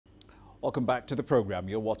Welcome back to the program.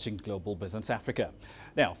 You're watching Global Business Africa.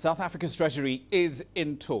 Now, South Africa's Treasury is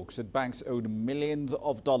in talks with banks owed millions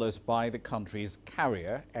of dollars by the country's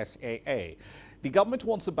carrier, SAA. The government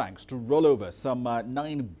wants the banks to roll over some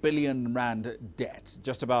 9 billion rand debt,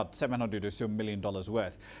 just about $700 or so million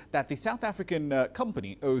worth, that the South African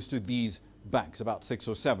company owes to these banks, about 6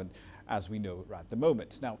 or 7. As we know at the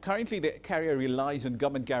moment. Now, currently the carrier relies on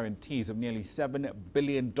government guarantees of nearly $7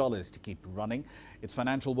 billion to keep running. Its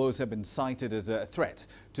financial woes have been cited as a threat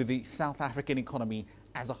to the South African economy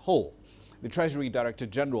as a whole. The Treasury Director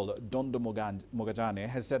General, Dondo Mogajane,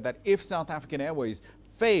 has said that if South African Airways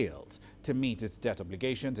fails to meet its debt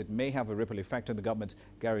obligations, it may have a ripple effect on the government's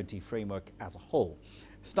guarantee framework as a whole.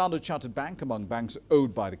 Standard Chartered Bank, among banks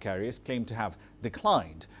owed by the carriers, claimed to have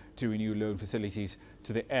declined to renew loan facilities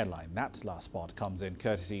to the airline. That last part comes in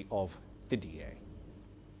courtesy of the DA.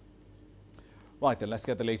 Right, then let's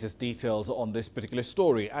get the latest details on this particular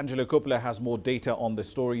story. Angelo Coppola has more data on the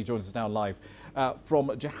story. He joins us now live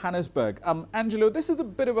from Johannesburg. Angelo, this is a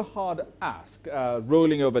bit of a hard ask,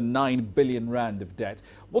 rolling over 9 billion rand of debt.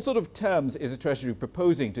 What sort of terms is the Treasury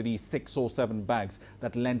proposing to these 6 or 7 banks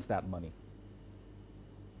that lent that money?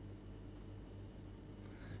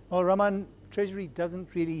 Well, Raman, Treasury doesn't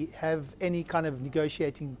really have any kind of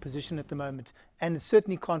negotiating position at the moment, and it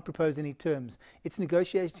certainly can't propose any terms. It's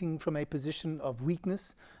negotiating from a position of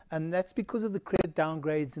weakness, and that's because of the credit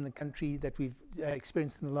downgrades in the country that we've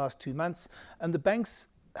experienced in the last 2 months. And the banks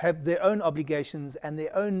have their own obligations, and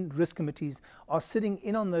their own risk committees are sitting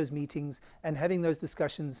in on those meetings and having those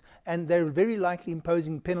discussions, and they're very likely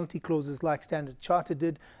imposing penalty clauses like Standard Chartered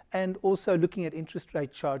did, and also looking at interest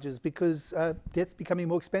rate charges because debt's becoming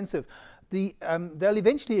more expensive. They'll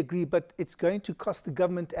eventually agree, but it's going to cost the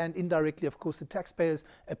government and indirectly, of course, the taxpayers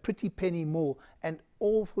a pretty penny more, and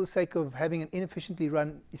all for the sake of having an inefficiently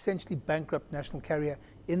run, essentially bankrupt national carrier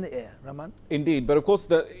in the air. Raman? Indeed, but of course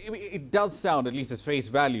it does sound, at least as face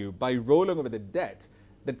value, by rolling over the debt,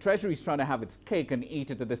 the Treasury is trying to have its cake and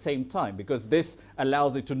eat it at the same time, because this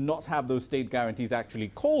allows it to not have those state guarantees actually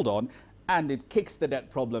called on, and it kicks the debt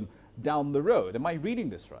problem down the road. Am I reading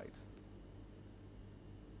this right?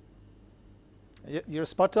 You're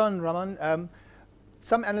spot on, Raman.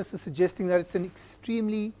 Some analysts are suggesting that it's an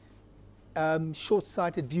extremely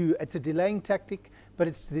short-sighted view. It's a delaying tactic, but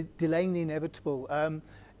it's delaying the inevitable.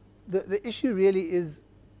 The issue really is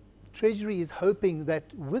Treasury is hoping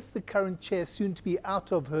that with the current chair soon to be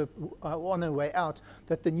out of her, on her way out,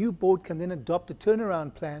 that the new board can then adopt a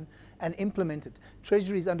turnaround plan and implement it.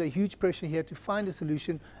 Treasury is under huge pressure here to find a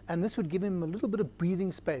solution, and this would give him a little bit of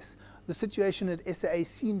breathing space. The situation at SAA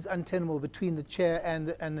seems untenable between the chair and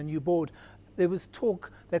the new board. There was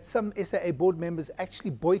talk that some SAA board members actually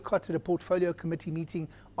boycotted a portfolio committee meeting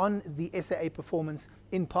on the SAA performance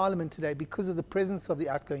in Parliament today because of the presence of the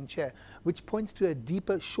outgoing chair, which points to a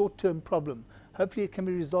deeper short-term problem. Hopefully it can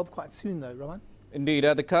be resolved quite soon though, Roman. Indeed,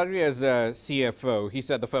 the carrier's CFO, he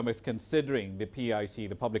said the firm is considering the PIC,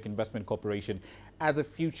 the Public Investment Corporation, as a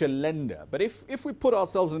future lender. But if we put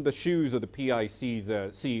ourselves in the shoes of the PIC's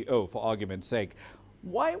CEO, for argument's sake,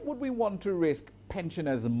 why would we want to risk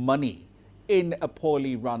pensioners' money in a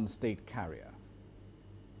poorly run state carrier?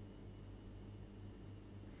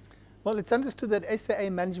 Well, it's understood that SAA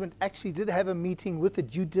management actually did have a meeting with the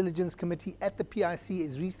due diligence committee at the PIC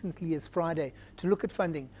as recently as Friday to look at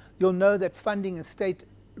funding. You'll know that funding a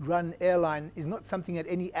state-run airline is not something that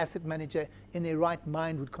any asset manager in their right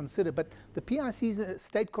mind would consider, but the PIC is a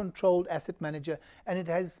state-controlled asset manager, and it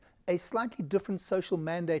has a slightly different social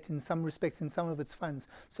mandate in some respects in some of its funds.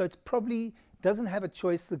 So it's probably doesn't have a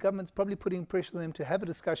choice. The government's probably putting pressure on them to have a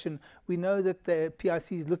discussion. We know that the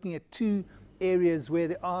PIC is looking at 2 areas where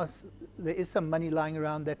there is some money lying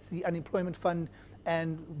around. That's the unemployment fund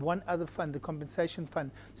and one other fund, the compensation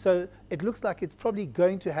fund. So it looks like it's probably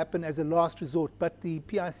going to happen as a last resort, but the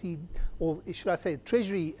PIC, or should I say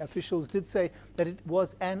Treasury officials, did say that it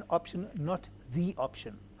was an option, not the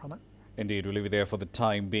option. Roman? Indeed, we'll leave it there for the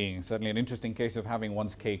time being. Certainly an interesting case of having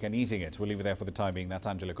one's cake and eating it. We'll leave it there for the time being. That's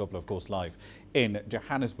Angela Coppola, of course, live in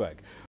Johannesburg.